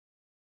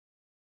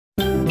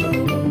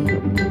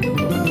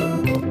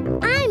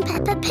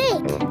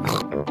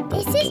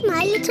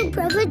little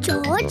brother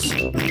George.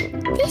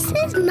 This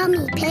is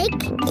Mummy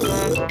Pig.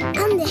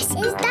 And this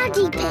is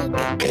Daddy Pig.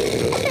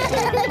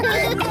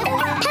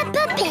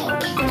 Peppa Pig.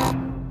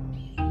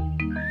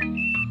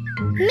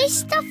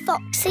 Mr.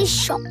 Fox's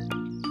shop.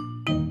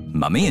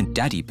 Mummy and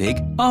Daddy Pig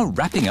are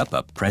wrapping up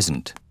a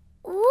present.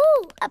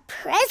 Ooh, a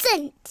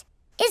present.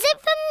 Is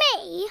it for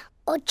me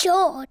or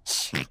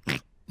George?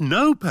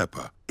 No,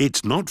 Peppa.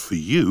 It's not for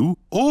you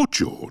or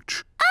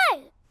George.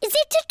 Oh, is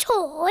it a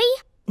toy?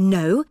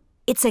 No,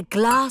 it's a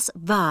glass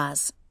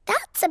vase.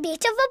 That's a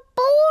bit of a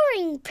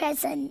boring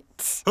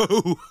present.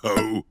 Ho,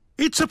 ho!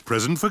 It's a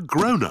present for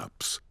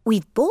grown-ups.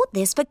 We've bought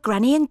this for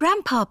Granny and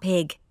Grandpa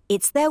Pig.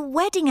 It's their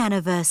wedding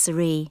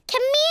anniversary.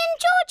 Can me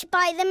and George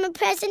buy them a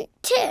present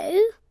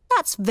too?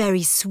 That's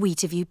very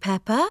sweet of you,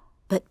 Peppa.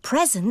 But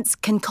presents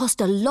can cost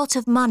a lot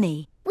of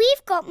money.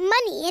 We've got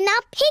money in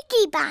our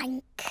piggy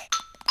bank.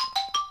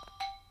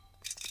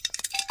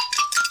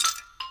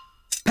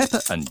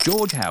 Peppa and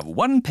George have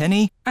 1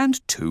 penny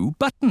and 2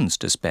 buttons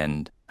to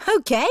spend.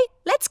 OK,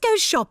 let's go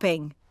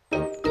shopping.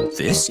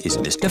 This is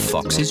Mr.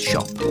 Fox's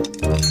shop.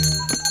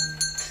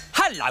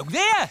 Hello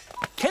there.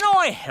 Can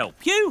I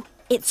help you?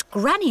 It's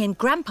Granny and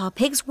Grandpa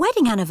Pig's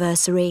wedding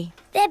anniversary.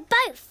 They're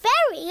both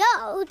very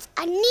old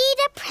and need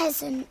a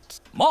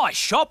present. My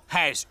shop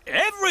has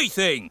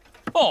everything.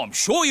 I'm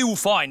sure you'll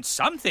find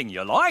something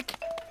you like.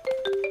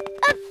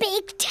 A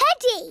big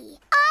teddy.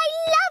 I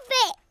love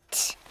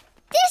it.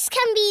 This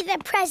can be the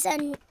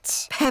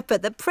present. Peppa,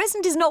 the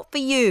present is not for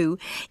you.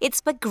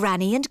 It's for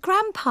Granny and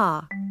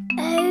Grandpa.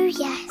 Oh,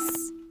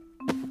 yes.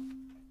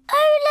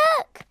 Oh,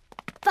 look.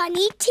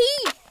 Funny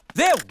teeth.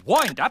 They're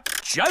wind-up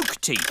joke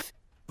teeth.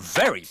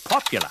 Very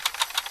popular.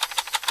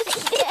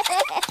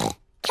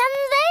 Can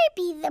they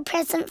be the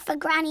present for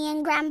Granny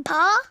and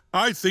Grandpa?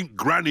 I think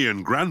Granny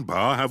and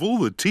Grandpa have all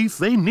the teeth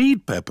they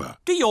need, Peppa.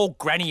 Do your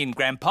Granny and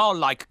Grandpa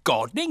like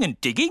gardening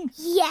and digging?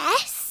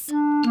 Yes.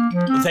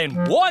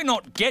 Then why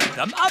not get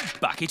them a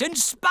bucket and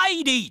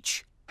spade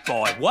each?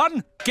 Buy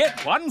one,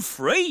 get one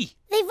free.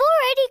 They've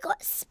already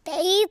got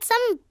spades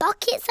and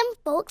buckets and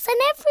forks and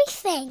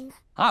everything.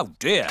 Oh,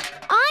 dear.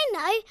 I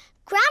know.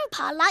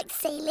 Grandpa likes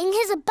sailing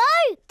his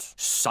boat.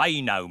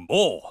 Say no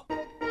more.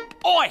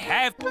 I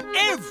have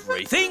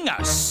everything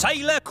a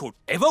sailor could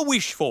ever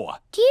wish for.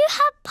 Do you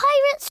have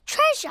pirate's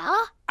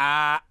treasure?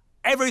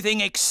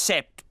 Everything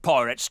except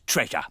pirate's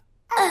treasure.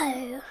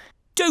 Oh.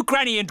 Do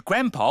Granny and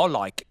Grandpa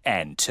like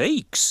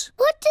antiques?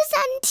 What does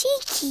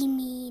antique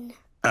mean?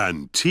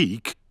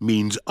 Antique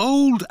means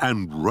old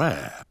and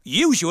rare.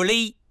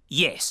 Usually,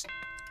 yes.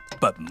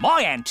 But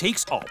my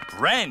antiques are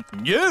brand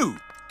new.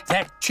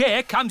 That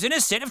chair comes in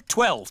a set of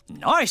 12.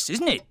 Nice,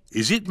 isn't it?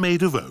 Is it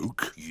made of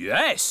oak?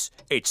 Yes,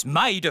 it's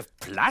made of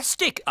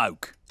plastic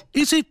oak.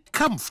 Is it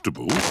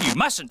comfortable? You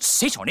mustn't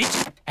sit on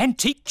it.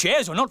 Antique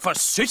chairs are not for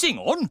sitting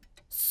on.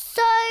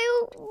 So,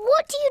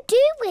 what do you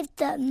do with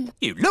them?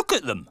 You look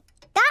at them.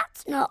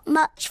 That's not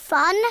much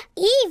fun,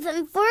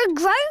 even for a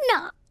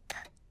grown-up.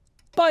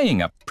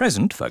 Buying a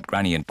present for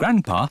Granny and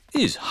Grandpa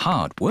is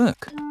hard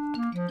work.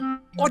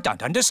 I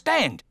don't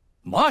understand.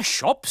 My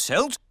shop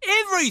sells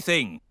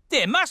everything.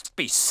 There must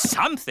be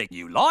something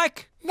you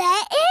like.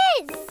 There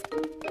is.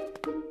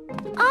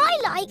 I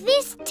like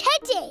this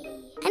teddy.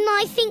 And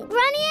I think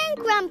Granny and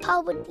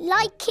Grandpa would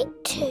like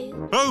it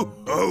too. Ho,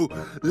 ho!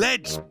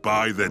 Let's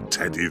buy the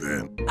teddy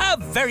then. A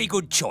very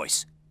good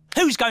choice.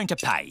 Who's going to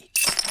pay?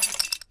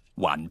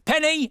 1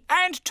 penny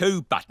and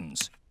 2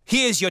 buttons.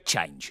 Here's your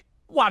change.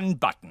 1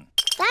 button.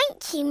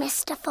 Thank you,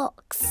 Mr.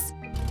 Fox.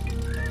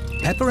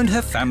 Peppa and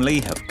her family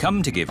have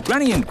come to give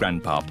Granny and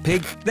Grandpa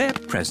Pig their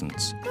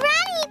presents.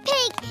 Granny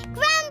Pig!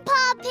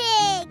 Grandpa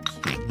Pig!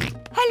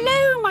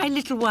 Hello, my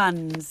little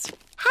ones.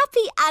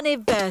 Happy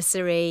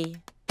anniversary.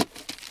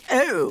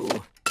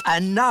 Oh,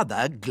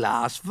 another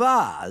glass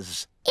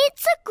vase.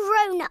 It's a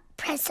grown-up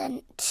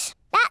present.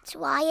 That's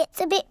why it's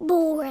a bit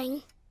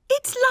boring.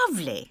 It's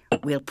lovely.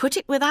 We'll put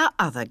it with our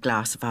other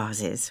glass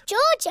vases.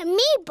 George and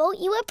me bought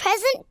you a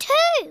present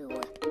too.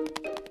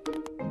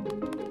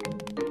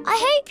 I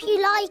hope you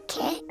like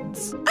it.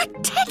 A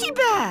teddy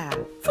bear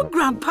for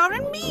Grandpa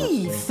and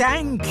me.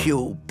 Thank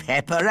you,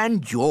 Peppa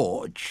and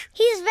George.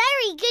 He's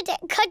very good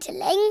at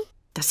cuddling.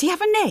 Does he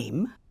have a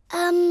name?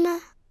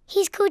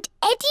 He's called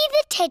Eddie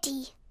the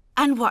Teddy.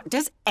 And what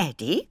does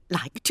Eddie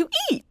like to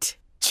eat?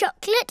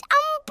 Chocolate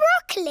and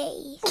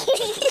broccoli.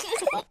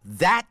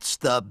 That's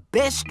the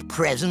best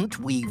present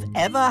we've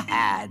ever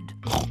had.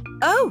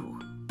 Oh,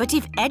 but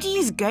if Eddie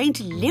is going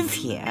to live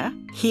here,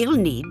 he'll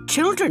need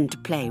children to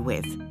play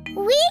with.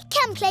 We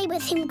can play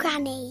with him,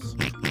 Granny.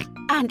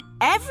 And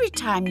every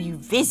time you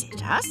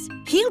visit us,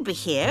 he'll be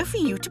here for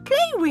you to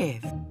play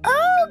with.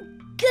 Oh,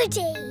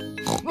 goody.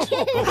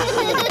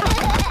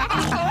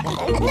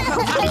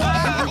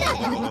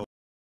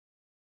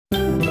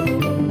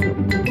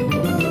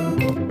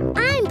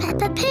 I'm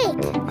Peppa Pig.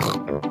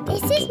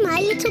 This is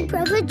my little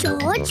brother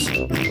George.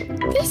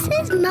 This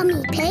is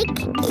Mummy Pig.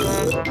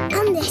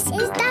 And this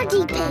is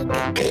Daddy Pig.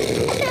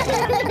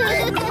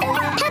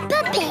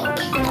 Peppa Pig.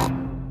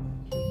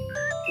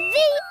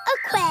 The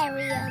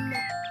aquarium.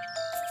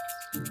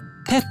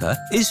 Peppa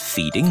is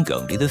feeding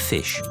Goldie the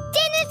fish.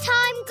 Dinner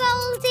time,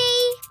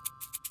 Goldie.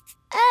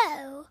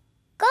 Oh,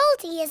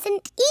 Goldie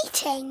isn't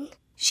eating.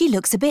 She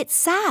looks a bit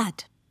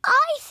sad.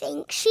 I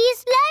think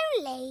she's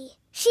lonely.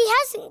 She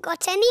hasn't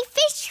got any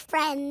fish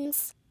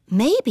friends.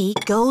 Maybe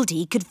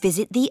Goldie could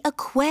visit the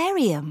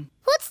aquarium.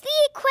 What's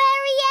the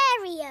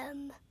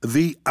aquarium?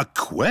 The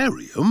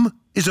aquarium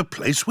is a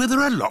place where there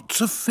are lots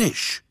of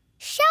fish.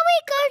 Shall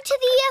we go to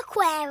the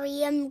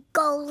aquarium,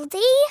 Goldie?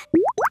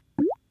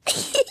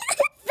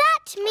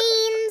 That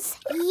means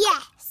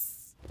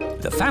yes.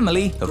 The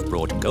family have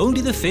brought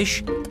Goldie the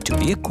fish to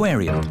the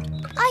aquarium.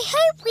 I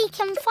hope we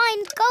can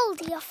find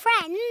Goldie a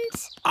friend.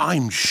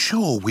 I'm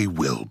sure we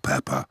will,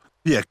 Peppa.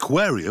 The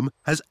aquarium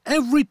has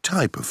every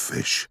type of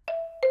fish.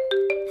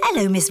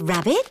 Hello, Miss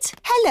Rabbit.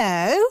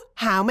 Hello.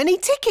 How many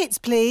tickets,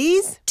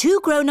 please?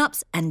 2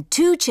 grown-ups and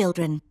 2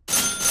 children.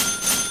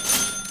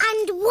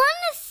 And 1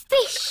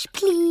 fish,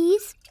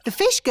 please. The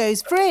fish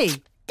goes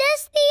free.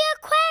 Does the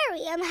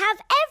aquarium have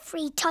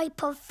every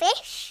type of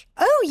fish?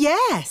 Oh,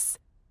 yes.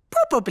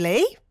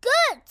 Probably.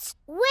 Good.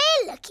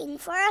 We're looking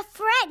for a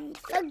friend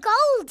for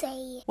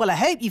Goldie. Well, I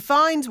hope you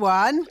find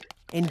one.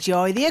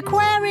 Enjoy the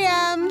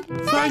aquarium.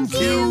 Thank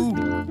you.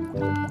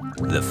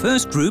 The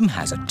first room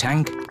has a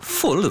tank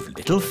full of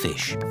little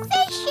fish.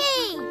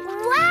 Fishy!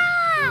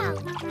 Wow!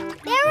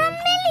 There are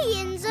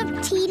millions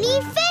of teeny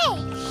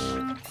fish.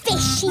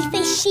 Fishy,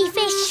 fishy,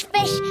 fish,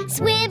 fish,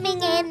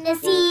 swimming in the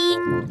sea.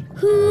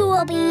 Who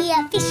will be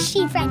a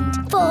fishy friend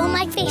for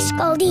my fish,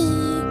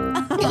 Goldie?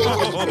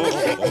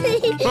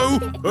 Ho,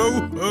 ho,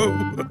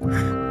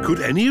 ho.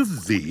 Could any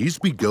of these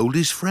be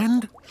Goldie's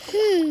friend?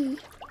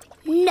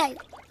 No,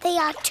 they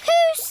are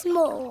too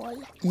small.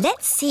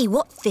 Let's see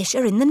what fish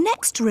are in the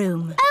next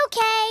room.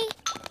 OK.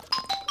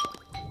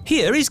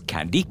 Here is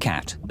Candy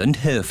Cat and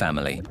her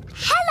family.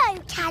 Hello,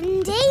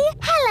 Candy.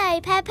 Hello,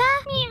 Peppa.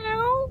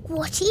 Meow.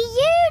 What are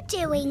you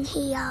doing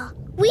here?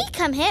 We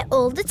come here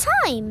all the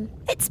time.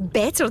 It's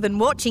better than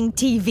watching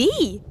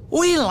TV.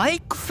 We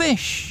like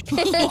fish.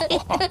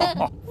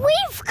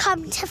 We've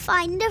come to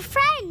find a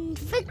friend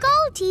for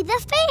Goldie the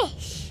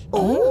fish.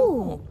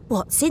 Oh,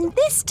 what's in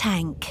this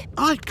tank?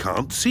 I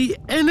can't see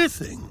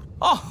anything.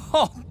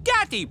 Oh,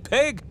 Daddy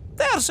Pig,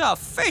 there's a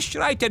fish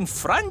right in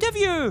front of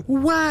you.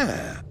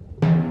 Where?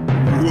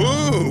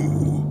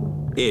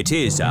 Whoa! It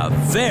is a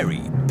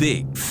very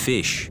big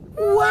fish.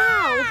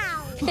 Wow!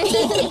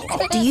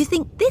 Do you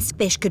think this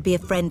fish could be a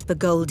friend for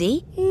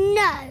Goldie?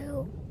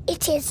 No,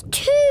 it is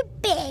too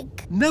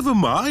big. Never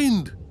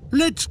mind.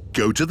 Let's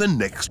go to the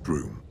next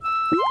room.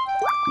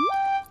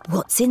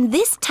 What's in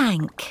this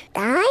tank?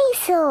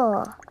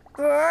 Dinosaur.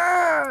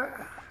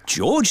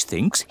 George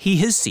thinks he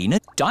has seen a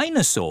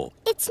dinosaur.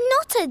 It's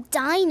not a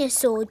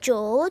dinosaur,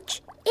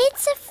 George.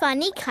 It's a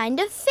funny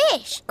kind of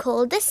fish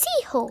called a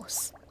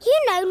seahorse. You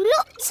know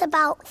lots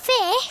about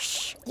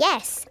fish.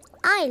 Yes,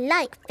 I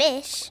like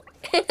fish.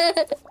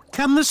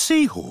 Can the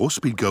seahorse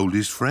be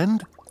Goldie's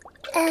friend?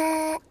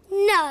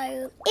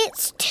 No,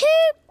 it's too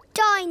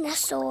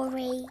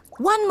dinosaur-y.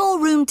 1 more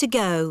room to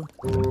go.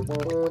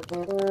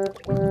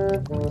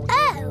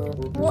 Oh,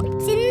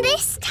 what's in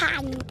this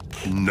tank?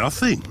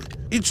 Nothing.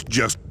 It's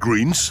just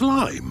green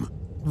slime.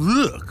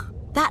 Look,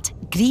 That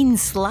green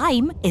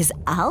slime is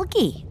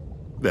algae.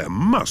 there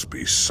must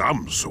be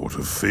some sort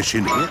of fish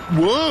in here.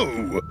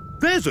 Whoa!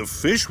 There's a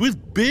fish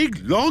with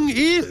big, long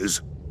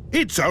ears.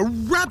 It's a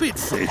rabbit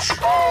fish.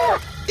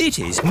 It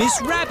is Miss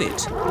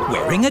Rabbit,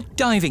 wearing a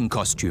diving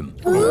costume.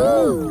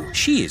 Ooh.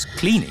 She is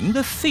cleaning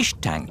the fish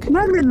tank.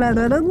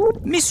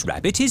 Miss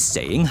Rabbit is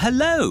saying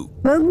hello.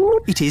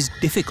 It is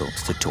difficult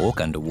to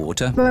talk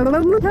underwater. Hello,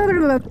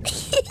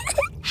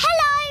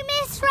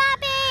 Miss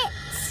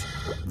Rabbit.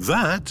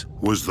 That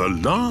was the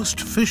last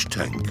fish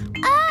tank.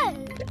 Oh,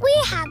 we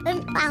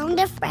haven't found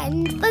a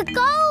friend for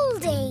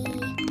Goldie.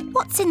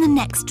 What's in the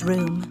next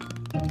room?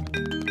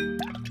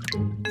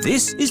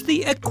 This is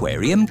the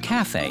Aquarium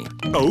Cafe.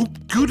 Oh,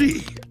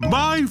 goody.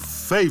 My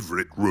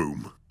favourite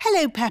room.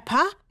 Hello,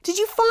 Peppa. Did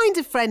you find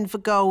a friend for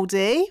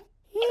Goldie?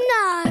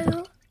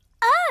 No.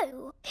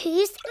 Oh,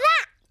 who's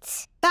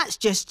that? That's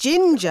just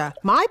Ginger,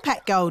 my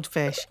pet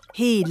goldfish.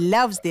 He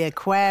loves the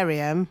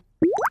aquarium.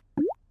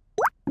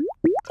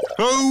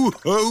 Ho,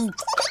 ho.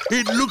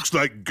 It looks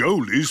like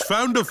Goldie's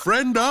found a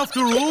friend after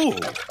all.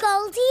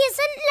 Goldie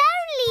isn't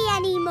lonely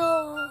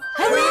anymore.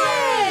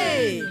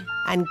 Hooray!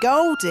 And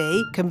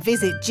Goldie can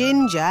visit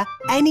Ginger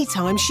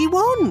anytime she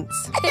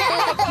wants.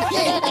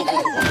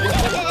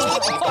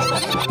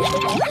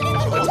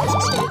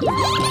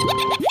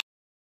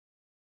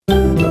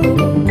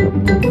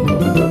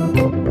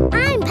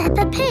 I'm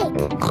Peppa Pig.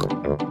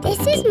 This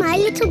is my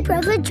little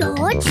brother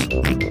George.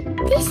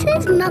 This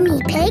is Mummy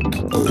Pig.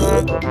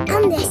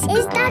 And this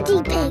is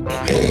Daddy Pig.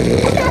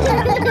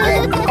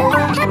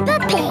 Peppa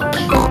Pig.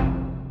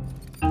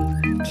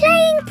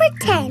 Playing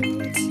pretend.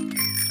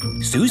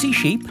 Suzy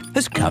Sheep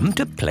has come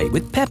to play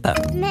with Peppa.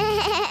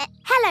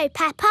 Hello,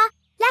 Peppa.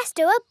 Let's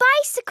do a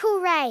bicycle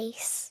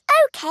race.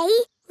 OK.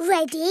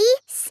 Ready,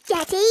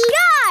 steady,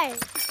 go!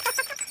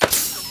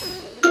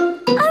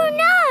 Oh,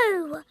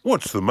 no!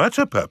 What's the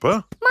matter,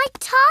 Peppa? My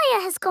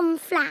tyre has gone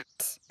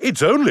flat.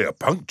 It's only a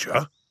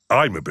puncture.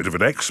 I'm a bit of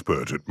an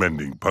expert at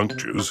mending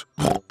punctures.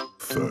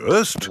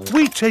 First,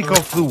 we take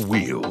off the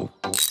wheel.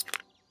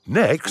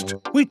 Next,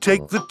 we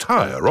take the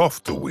tyre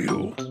off the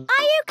wheel.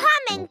 Are you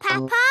coming,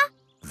 Peppa?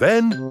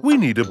 Then we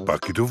need a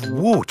bucket of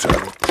water.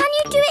 Can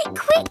you do it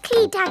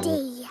quickly,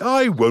 Daddy?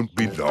 I won't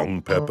be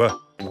long, Peppa.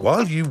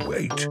 While you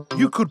wait,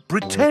 you could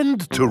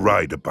pretend to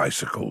ride a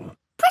bicycle.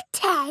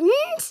 Pretend?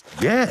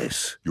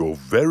 Yes, your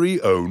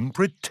very own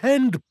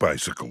pretend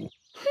bicycle.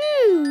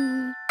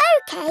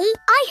 OK,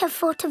 I have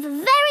thought of a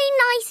very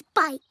nice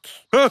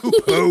bike. Ho,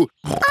 ho!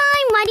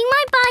 I'm riding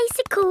my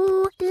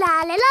bicycle.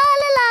 La la la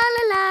la la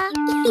la la.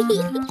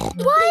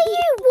 Why are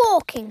you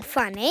walking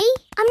funny?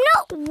 I'm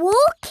not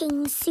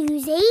walking,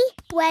 Suzy.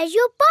 Where's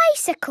your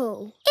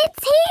bicycle?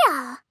 It's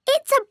here.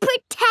 It's a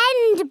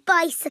pretend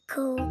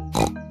bicycle.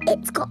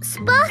 It's got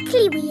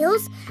sparkly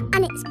wheels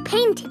and it's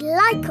painted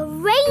like a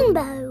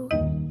rainbow.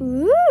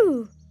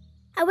 Ooh.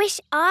 I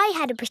wish I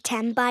had a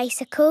pretend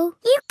bicycle.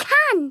 You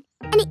can,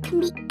 and it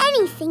can be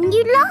anything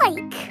you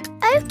like.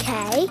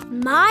 OK,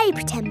 my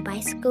pretend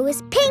bicycle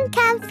is pink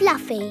and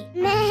fluffy.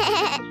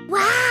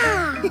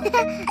 Wow!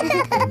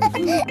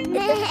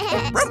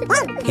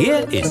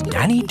 Here is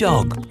Danny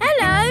Dog.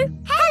 Hello.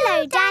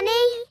 Hello,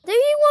 Danny. Do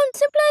you want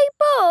to play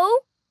ball?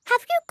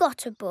 Have you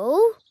got a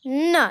ball?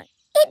 No.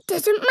 It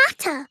doesn't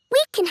matter.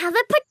 We can have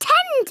a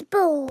pretend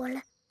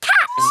ball.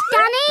 Catch,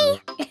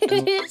 Danny!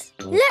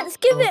 Let's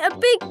give it a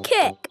big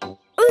kick.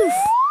 Oof!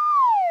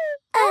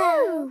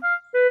 Oh!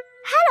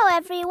 Hello,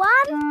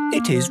 everyone.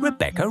 It is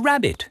Rebecca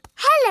Rabbit.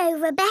 Hello,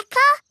 Rebecca.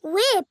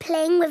 We're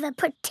playing with a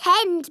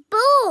pretend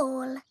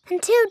ball.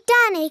 Until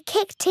Danny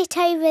kicked it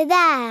over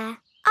there.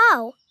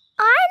 Oh,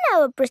 I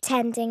know a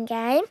pretending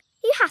game.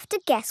 You have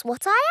to guess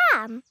what I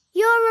am.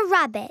 You're a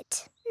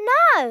rabbit.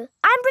 No,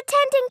 I'm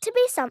pretending to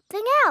be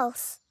something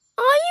else.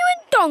 Are you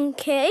a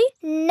donkey?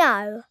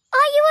 No.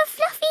 Are you a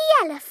fluffy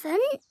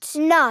elephant?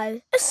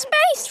 No. A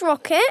space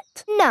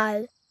rocket?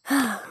 No.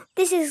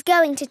 This is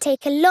going to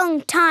take a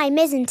long time,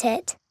 isn't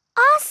it?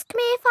 Ask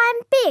me if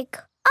I'm big.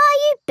 Are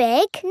you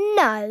big?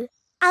 No.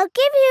 I'll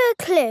give you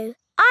a clue.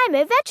 I'm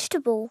a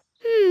vegetable.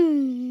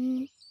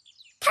 Can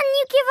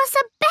you give us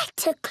a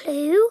better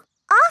clue?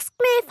 Ask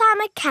me if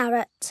I'm a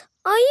carrot.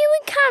 Are you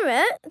a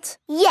carrot?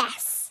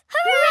 Yes.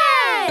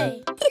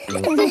 Hooray!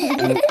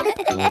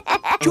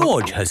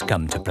 George has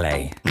come to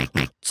play.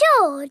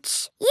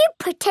 George, you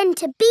pretend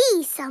to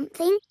be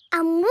something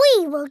and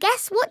we will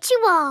guess what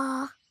you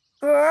are.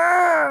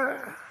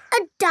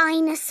 A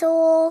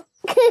dinosaur.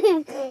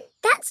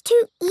 That's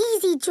too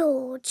easy,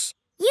 George.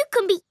 You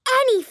can be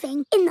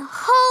anything in the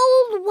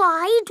whole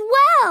wide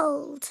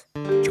world.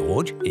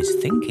 George is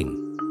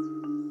thinking.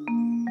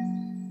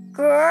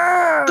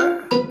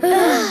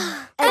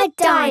 A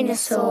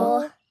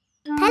dinosaur.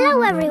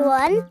 Hello,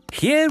 everyone.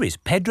 Here is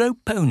Pedro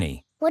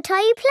Pony. What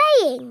are you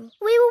playing?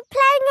 We were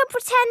playing a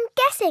pretend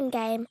guessing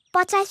game,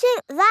 but I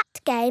think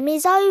that game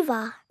is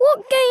over.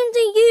 What game do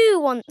you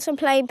want to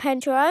play,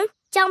 Pedro?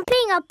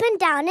 Jumping up and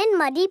down in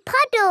muddy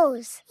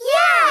puddles.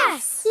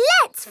 Yes!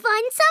 Let's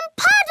find some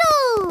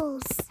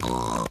puddles!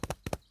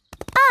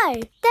 Oh,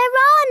 there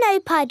are no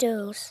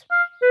puddles.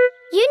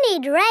 You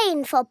need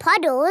rain for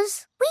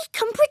puddles. We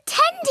can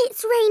pretend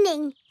it's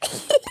raining.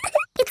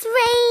 It's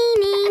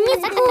raining,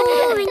 it's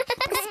pouring,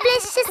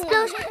 splish,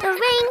 splosh, the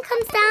rain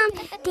comes down,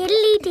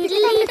 diddly,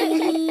 diddly,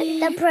 diddly.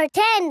 The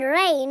pretend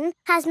rain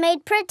has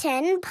made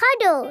pretend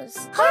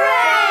puddles.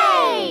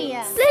 Hooray!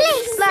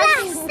 Splish,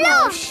 splash,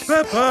 splosh!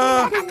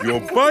 Peppa, your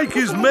bike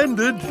is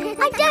mended.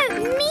 I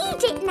don't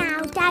need it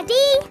now,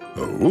 Daddy.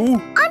 Oh?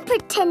 I'm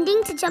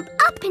pretending to jump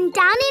up and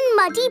down in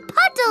muddy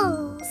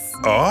puddles.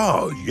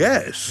 Ah,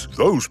 yes.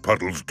 Those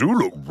puddles do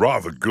look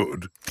rather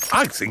good.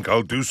 I think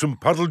I'll do some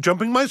puddle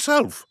jumping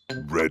myself.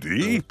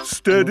 Ready,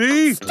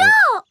 steady...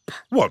 Stop!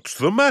 What's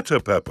the matter,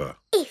 Peppa?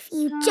 If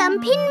you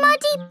jump in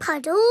muddy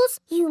puddles,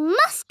 you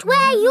must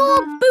wear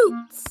your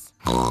boots.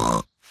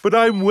 But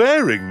I'm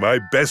wearing my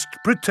best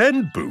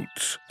pretend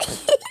boots.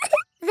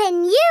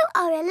 Then you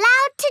are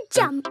allowed to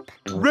jump.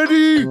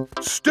 Ready,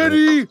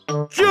 steady,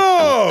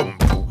 jump!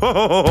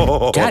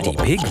 Daddy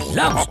Pig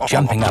loves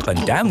jumping up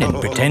and down in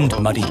pretend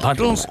muddy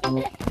puddles.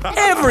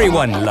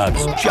 Everyone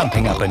loves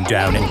jumping up and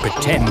down in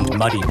pretend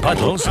muddy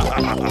puddles.